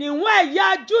 kìnìún ẹ̀yà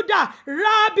Júdà,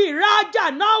 rábì rájà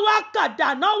náà wá kàdà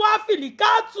náà wá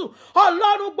fìlíkàtù.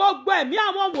 Ọlọ́run gbogbo ẹ̀mí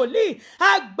àwọn wòlíì,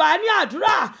 àgbà ní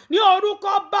àdúrà ní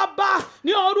orúkọ Bàbá,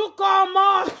 ní orúkọ Ọmọ,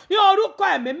 ní orúkọ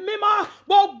Ẹ̀mí Mímọ́.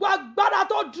 Gbogbo agbára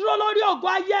tó dúró lórí ògo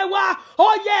ayé wa, ó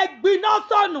yẹ gbiná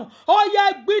sọnù, ó yẹ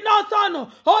gbiná sọnù,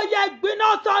 ó yẹ gbiná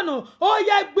sọnù, ó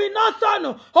yẹ gbiná sọnù,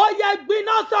 ó yẹ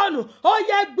gbiná sọnù, ó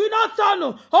yẹ gbiná sọnù,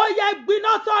 ó yẹ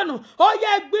gbiná sọnù, ó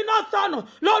yẹ gbiná sọnù.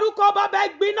 Lórúkọ Bàbá ẹ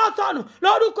gbiná sọnù,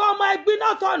 lórúkọ Ọmọ ẹ gbiná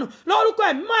sọnù, lórúkọ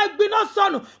Ẹ̀mí Mímọ́ ẹ gbiná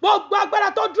sọnù. Gbogbo agbára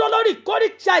tó dúró lórí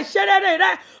ìkórìíra ìṣerere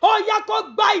rẹ, ó yá kó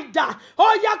gba idà, ó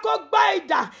yá kó gba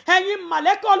idà. Ẹ̀yin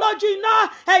màlẹ́kà olójú iná,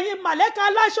 ẹ̀yin màlẹ́kà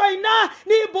aláṣọ iná,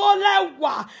 níbo lẹ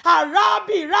wà?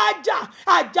 Àrábì rájà,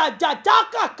 àjàjàjà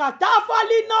kàkàtà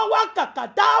fálínáwá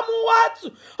kàkàtà múwátù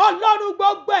ọlọ́run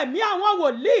gbogbo ẹ̀mí àwọn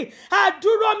wòlíì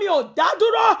àdúró mi ò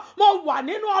dádúró mo wà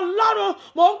nínú ọlọ́run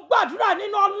mo ń gbàdúrà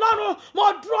nínú ọlọ́run mo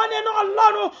dúró nínú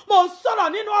ọlọ́run mo ń sọ̀rọ̀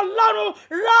nínú ọlọ́run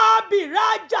rábì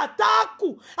rájà táàkù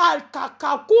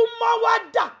àkàkàkú mọ́wá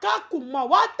dàkàkù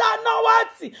mọ́wá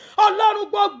tánáwátì ọlọ́run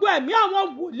gbogbo ẹ̀mí àwọn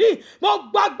wòlíì mo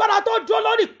gba agbára tó dúró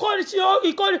lórí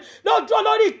ló dúró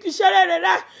lórí ìṣeré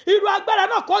rẹ irú agbára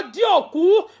náà kò di òkú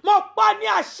mo pa ní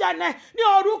àṣẹnẹ ní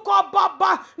orúkọ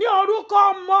bàbá ní orúkọ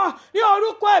ọmọ ní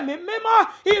orúkọ ẹ̀mí mímọ́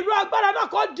irú agbára náà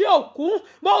kò di òkú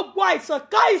gbogbo àìsàn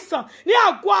káìsàn ní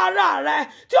àgọ́ ara rẹ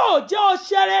tí ò jẹ́ ó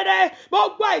ṣe rere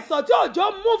gbogbo àìsàn tí ò jẹ́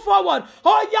move forward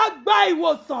ó yá gba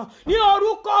ìwòsàn ní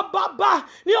orúkọ bàbá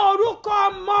ní orúkọ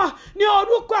ọmọ ní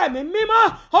orúkọ ẹ̀mí mímọ́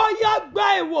ó yá gba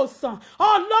ìwòsàn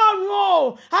ọlọ́run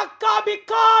o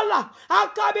akabikọ́ọ̀là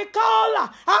akabikọ́ọ̀là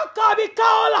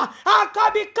akabikọ́ọ̀là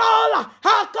akabikọ́ọ̀là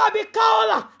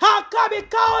akabikọ́ọ̀là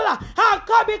akabikọ́ọ̀là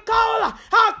akabikọ́ọ̀là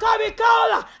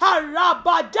akabikọ́ọ̀là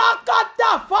àràbàjákàtà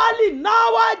fálì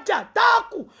náwà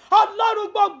jàtákù ọlọ́run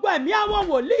gbogbo ẹ̀mí àwọn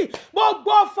wòlíì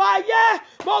gbogbo fàyè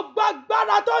gbogbo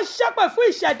agbára tó ṣẹ́pẹ̀ fún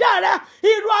ìṣẹ̀dá rẹ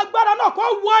irú agbára náà kó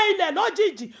wọ ilẹ̀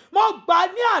lójijì mo gbà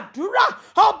ní àdúrà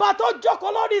ọba tó jókòó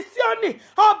lórí Síónì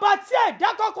ọba tí ẹ̀dá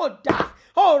kan kò dá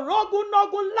òrógùn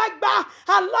nógún lágbá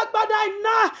alágbádá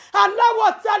iná aláwọ̀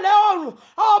tẹ̀lé ọ̀run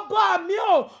ọba mi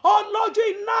ò olójú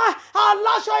iná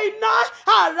aláṣọ iná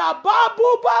àràbá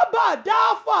búbábà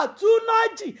dáfà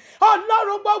túnájì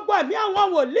ọlọ́run gbogbo ẹ̀mí àwọn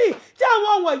wòlíì tí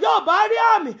àwọn wọ̀nyí ò bá rí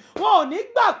àmì wọn ò ní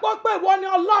gbà pọ́ pé wọ́n ní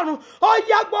ọlọ́run ó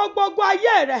yá gbogbo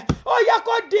ayé rẹ̀ ó yá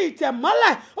kó di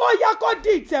ìtẹ̀mọ́lẹ̀ ó yá kó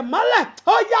di ìtẹ̀mọ́lẹ̀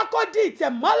ó yá kó di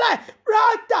ìtẹ̀mọ́lẹ̀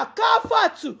rádà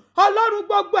káfàtù ọlọ́run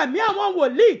gbogbo ẹ̀mí àwọn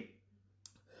wòlíì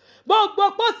gbogbo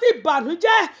pósí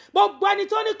ìbànújẹ́ gbogbo ẹni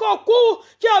tó ní kó kú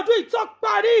kí ọdún ìtọ́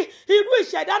parí irú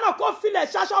ìṣẹ̀dá náà kó filẹ̀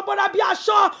ṣaṣọ bọ́dá bí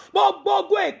aṣọ gbogbo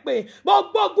ogun èpè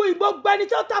gbogbo ẹni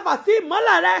tó tàfà sí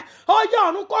ìmọ́lẹ̀ rẹ ó yẹ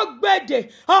ọ̀run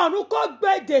kó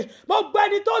gbèdè gbogbo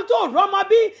ẹni tó rọ́mọ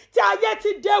bí tí ayé ti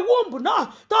dé wúùmbù náà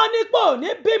tó nípò ní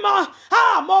bímọ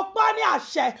àmọ́ pa ní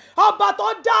àṣẹ ọba tó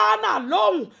dáná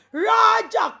lóhùn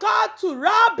rájà kátù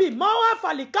rábì mọ́wá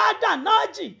fàlìkádà náà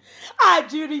jì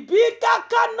àjìrìbí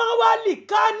káká náà wá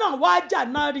lìkánà wájà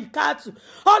náà rí kátù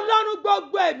ọlọ́run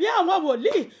gbogbo ẹ̀mí àwọn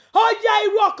wòlíì ó yá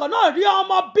irú ọkàn náà rí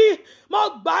ọmọ bí mo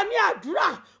gbà ní àdúrà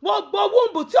gbogbo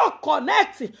wúùmbù tí ò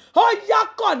kọ̀nẹ́ẹ̀tì ó yá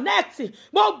kọ̀nẹ́ẹ̀tì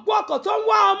gbogbo ọkàn tó ń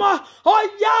wá ọmọ ó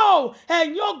yá o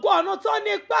ẹ̀yin ogun ọ̀run tó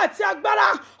ní ipá àti agbára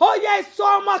ó yá ẹ̀sọ́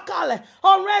ọmọ kalẹ̀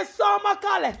ọ̀run ẹ̀sọ́ ọmọ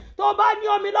kalẹ̀ tó bá ní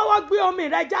omi lọ́wọ́ gbé omi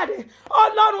rẹ jáde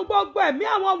ọlọ́run gbogbo ẹ̀mí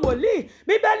àwọn wòlíì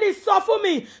bíbélì sọ fún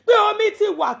mi pé omi ti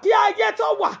wà kí ayé tó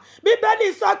wà bíbélì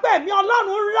sọ pé ẹ̀mí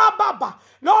ọlọ́run rá bàbà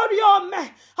lórí omi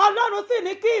ọlọ́run sì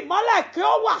ní kí ìmọ́lẹ̀ kí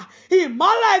ó wà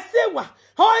ìmọ́lẹ̀ sì wà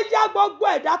ó yá gbogbo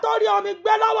ẹ̀dá tó rí omi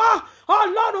gbé lọ́wọ́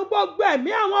ọlọ́run gbogbo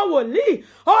ẹ̀mí àwọn wòlíì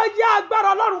ó yá agbára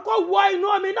ọlọ́run kó wọ inú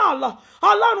omi náà lọ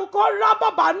ọlọ́run kó rá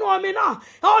bàbà nú omi náà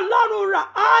ọlọ́run ra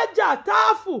ájà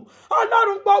táàfù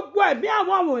ọlọ́run gbogbo ẹ̀mí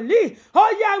àwọn wòlíì ó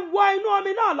yá wọ inú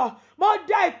omi náà lọ mo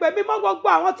dá ìpè mi mọ́ gbogbo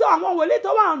àwọn wòlíì tó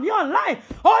wà ní online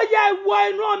ó yá wọ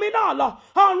inú omi náà lọ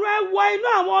ọ̀run ẹ wọ inú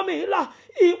àwọn omi yìí lọ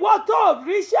ìwọ tó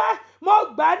ríṣẹ́ mo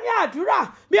gbà ní àdúrà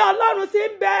bí ọlọ́run ti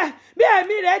ń bẹ bí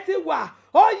ẹ̀mí rẹ̀ ti wà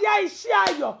ó yá iṣẹ́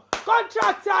ayọ̀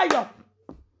contract ayọ̀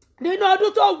nínú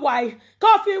ọdún tó wà yìí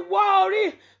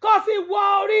kó fi wọ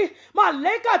orí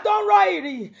màlẹ́kà tó ń rọ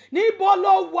ìrì níbo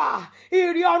ló wà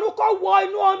ìrì ọ̀run kó wọ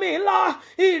inú omi lọ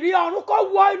ìrì ọ̀run kó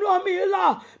wọ inú omi lọ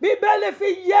bíbélì fi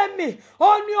yé mi ó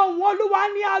ní ohùn olúwa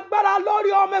ní agbára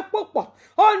lórí omi púpọ̀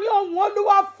ó ní ohùn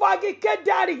olúwa fagi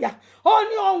kédàríyà ó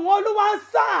ní ohùn olúwa ń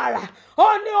sàárà ó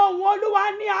ní ohùn olúwa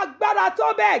ní agbára tó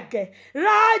bẹ́ẹ̀ gẹ́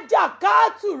rájà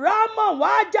kátù rámọ̀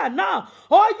wájà náà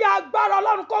ó yá agbára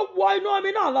ọlọ́run kó wọ inú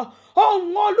omi náà lọ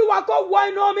ohùn olúwa kó wọ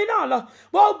inú omi náà lọ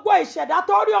gbogbo ìṣẹ̀dá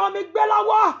tó rí omi gbé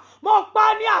lọ́wọ́ mo pa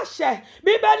ní àṣẹ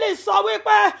bíbélì sọ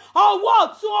wípé ọwọ́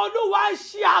ọ̀tún olúwa ń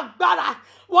ṣe agbára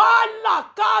wàhálà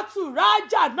kátù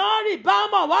rájà náà rí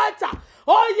bámọ̀ wájà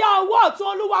ó yá ọwọ́ ọ̀tún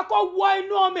olúwa kó wọ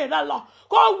inú omi rẹ lọ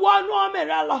kó wọ inú omi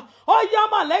rẹ lọ ó yá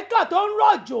màlẹ́kà tó ń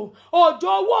rọ̀jò òjò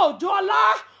owó òjò ọlá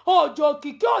òjò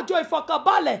òkìkí òjò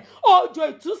ìfọ̀kànbalẹ̀ òjò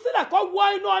ìtúsílẹ̀ kó wọ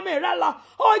inú omi rẹ lọ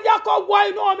ó yá kó wọ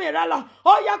inú omi rẹ lọ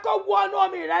ó yá kó wọ inú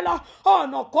omi rẹ lọ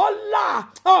ọ̀nà kó là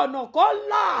ọ̀nà kó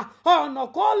là ọ̀nà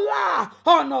kó là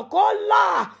ọ̀nà kó là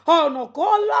ọ̀nà kó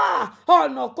là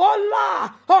ọ̀nà kó là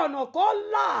ọ̀nà kó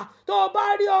là tó bá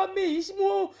rí omi mú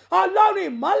ọlọ́run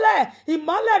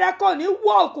ìmọ́lẹ̀ rẹ kò ní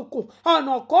wọ òkùnkùn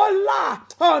ọ̀nà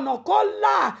kó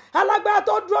là alágbára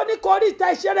tó dúró ní koríta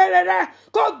ìṣeré rẹ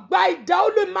kó gba ìdá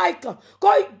olùmọ̀ Michael kó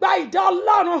gba idà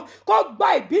Ọlọ́run kó gba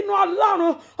ìbínú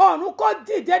Ọlọ́run ọ̀run kó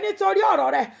dìde nítorí ọ̀rọ̀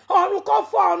rẹ̀ ọ̀run kó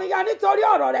fọ́ ọ̀run ya nítorí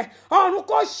ọ̀rọ̀ rẹ̀ ọ̀run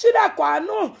kó ṣílẹ̀kùn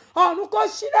àánú ọ̀run kó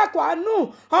ṣílẹ̀kùn àánú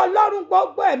Ọlọ́run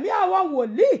gbogbo ẹ̀mí àwọn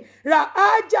wòlíì ra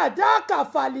ájà dáàkà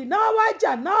fàlì náà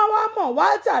wájà náà wá mọ̀ wá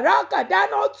tàràkà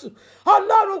dáná tù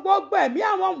Ọlọ́run gbogbo ẹ̀mí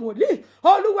àwọn wòlíì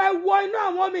Olúwa ẹ wọ inú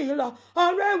àwọn omi yìí lọ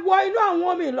ọ̀run ẹ wọ inú àwọn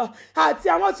omi lọ àti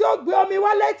àwọn tí ó gbé omi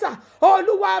wá lẹ́tà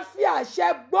Olúwa fi àṣẹ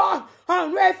gbọ́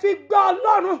ọ̀run ẹ fi gbọ́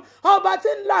Ọlọ́run ọba tí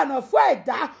ń lànà fún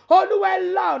ẹ̀dá Olúwa ẹ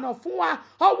la ọ̀nà fún wa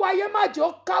ọwọ́ ayé má jò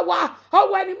ká wa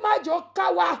ọwọ́ ẹni má jò ká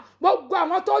wa gbogbo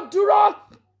àwọn tó dúró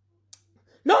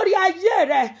lórí ayé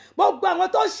rẹ gbogbo àwọn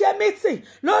tó ṣe mítìn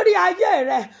lórí ayé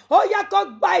rẹ ó yá kó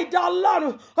gba idà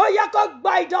Ọlọ́run ó yá kó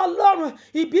gba idà Ọlọ́run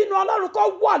ìbínú Ọlọ́run kó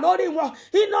wà lórí wọn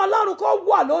iná Ọlọ́run kó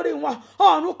wà lórí wọn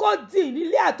ọ̀run kó dì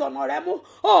nílé àtọ̀nà rẹ mú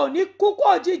ò ní kú kó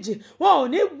òjijì wọn ò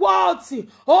ní wọ́ ọtí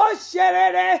ó ṣe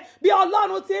rere bí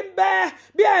Ọlọ́run ti ń bẹ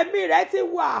bí ẹ̀mí rẹ ti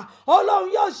wà Ọlọ́run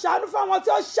yóò ṣàánú fún àwọn tí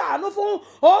ó ṣàánú fún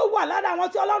ó wà lára àwọn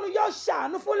tí Ọlọ́run yóò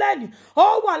ṣàánú fún lẹ́nìí ó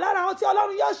wà lára àwọn tí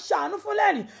Ọlọ́run yóò ṣàánú fún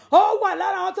lẹ́nìí ó wà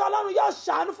lára àwọn tí Ọlọ́run yóò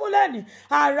ṣàánú fún lẹ́nìí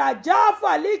àràjá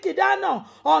fàlíkì dáná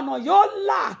ọ̀nà yóò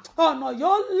là ọ̀nà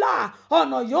yóò là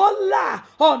ọ̀nà yóò là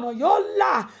ọ̀nà yóò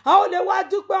là a ó lè wá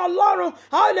dúpẹ́ Ọlọ́run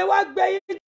a ó lè wá gbé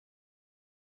yín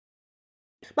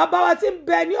bàbá wa tí ń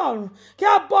bẹ ní ọ̀run kí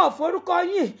a bọ̀ forúkọ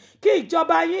yín kí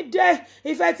ìjọba yín dé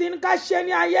ìfẹ́ tí ń ká ṣe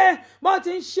ní ayé bọ́n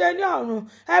ti ń ṣe ní ọ̀run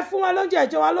ẹ fún wa lóúnjẹ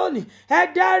ìjọ wa lónìí ẹ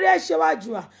dárí ẹ̀ṣẹ̀ wa jì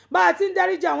wá bá a ti ń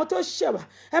dáríjì àwọn tó ṣẹ̀ wá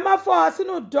ẹ má fọ́ wa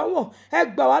sínú ìdánwò ẹ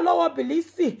gbà wá lọ́wọ́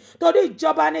bìlísì torí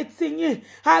ìjọba ní tiyín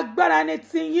agbára ní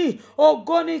tiyín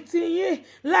ògo ní tiyín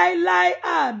láíláí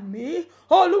àmín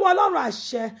Olúwa Ọlọ́run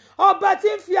àṣẹ ọba tí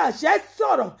ń fi àṣẹ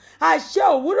sọ̀rọ̀ àṣẹ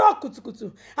òwúrọ̀ kùtùkùtù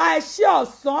àṣẹ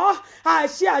ọ̀sán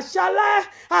àṣẹ àṣálẹ́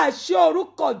àṣẹ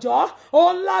orúkọjọ́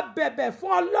òun la bẹ̀bẹ̀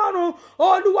fún Ọlọ́run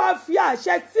Olúwa fi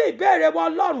àṣẹ sí ìbéèrè wọn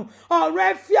Ọlọ́run ọ̀run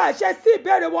ẹ fi àṣẹ sí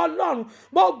ìbéèrè wọn Ọlọ́run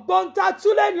gbogbo ń ta tú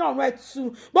lẹ́ni ọ̀run ẹ tú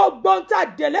gbogbo ń ta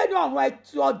dé lẹ́ni ọ̀run ẹ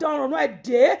tú ọ̀dọ̀ ọ̀run ẹ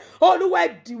dé Olúwa ẹ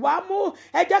dì wá mú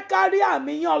ẹ jẹ́ ká rí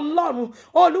àmì yín Ọlọ́run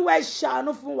Olúwa ẹ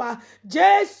ṣàánú fún wa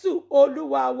Jésù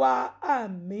Olúwa wa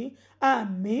àmín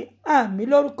àmín àmín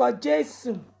lórúkọ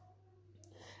Jésù.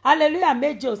 Hallelujah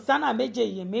méje Hosanna méje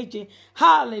ìyè méje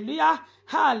hallelujah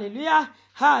hallelujah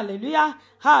hallelujah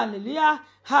hallelujah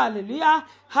hallelujah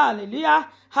hallelujah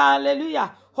hallelujah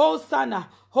Hosanna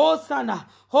Hosanna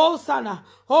Hosanna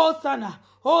Hosanna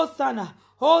Hosanna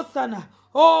Hosanna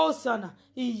Hosanna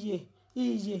ìyè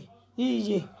ìyè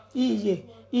ìyè ìyè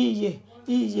ìyè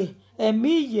ìyè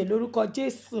ẹ̀mí ìyè lórúkọ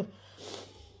Jésù.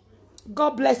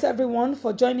 God bless everyone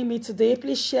for joining me today.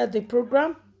 Please share the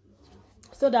program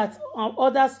so that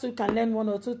others too can learn one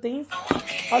or two things.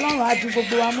 Ọlọ́run á di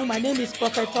gbogbo wa mú. My name is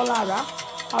Prophet Tolara.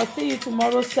 I'll see you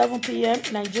tomorrow 7 p.m.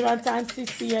 Nigerian time,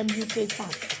 6 p.m. UK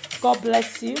time. God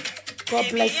bless you. God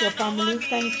bless your family.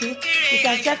 Thank you. You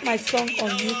can check my song on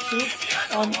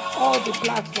YouTube, on all the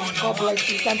platforms. God bless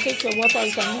you. You can take your water,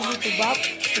 you can use it to bath.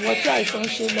 Ìwọ tí àìsàn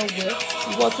ṣe lọ wẹ̀,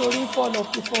 ìwọ tó rí fọ́ lọ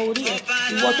fi fọ́ orí ẹ̀,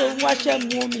 ìwọ tó ń wáṣẹ́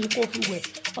mú omi kó fi wẹ̀.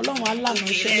 Ọlọ́run á lànà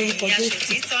iṣẹ́ lórúkọ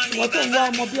Jésù. Ìwọ tó ń wá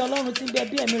ọmọ bí Ọlọ́run ti ń bẹ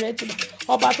bí ẹ̀mí rẹ̀ ti bà.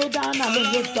 Ọba tó dá Hánà lóun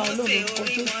yóò dá Ọlọ́run lórúkọ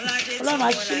Jésù. Ọlọ́run á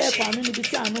ṣílẹ̀kùn àánú níbi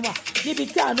tí àánú wà. Níbi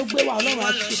tí àánú gbé wà, Ọlọ́run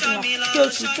á ṣe fún wa. Kí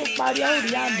oṣù tó parí, a ó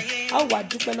rí àmì. A ó wà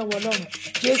dúpẹ́ lọ́wọ́ Ọlọ́run.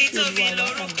 Jésù Olúwa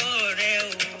wa àmín.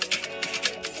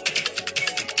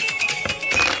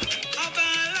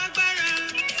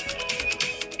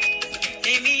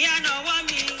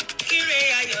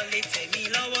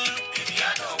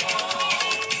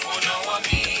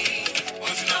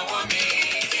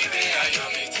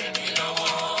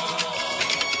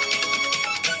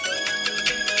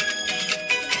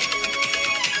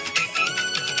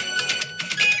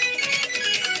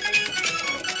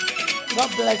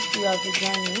 God bless you as you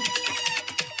join me.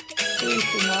 See you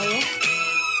tomorrow.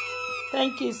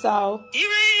 Thank you, sir.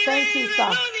 Thank you,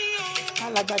 sir.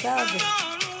 Alagbadago.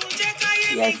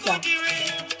 Yes, sir.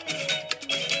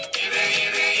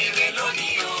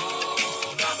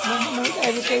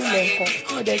 Everything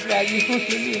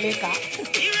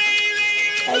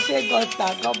God,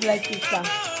 sir. God bless you, sir.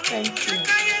 Thank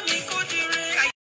you.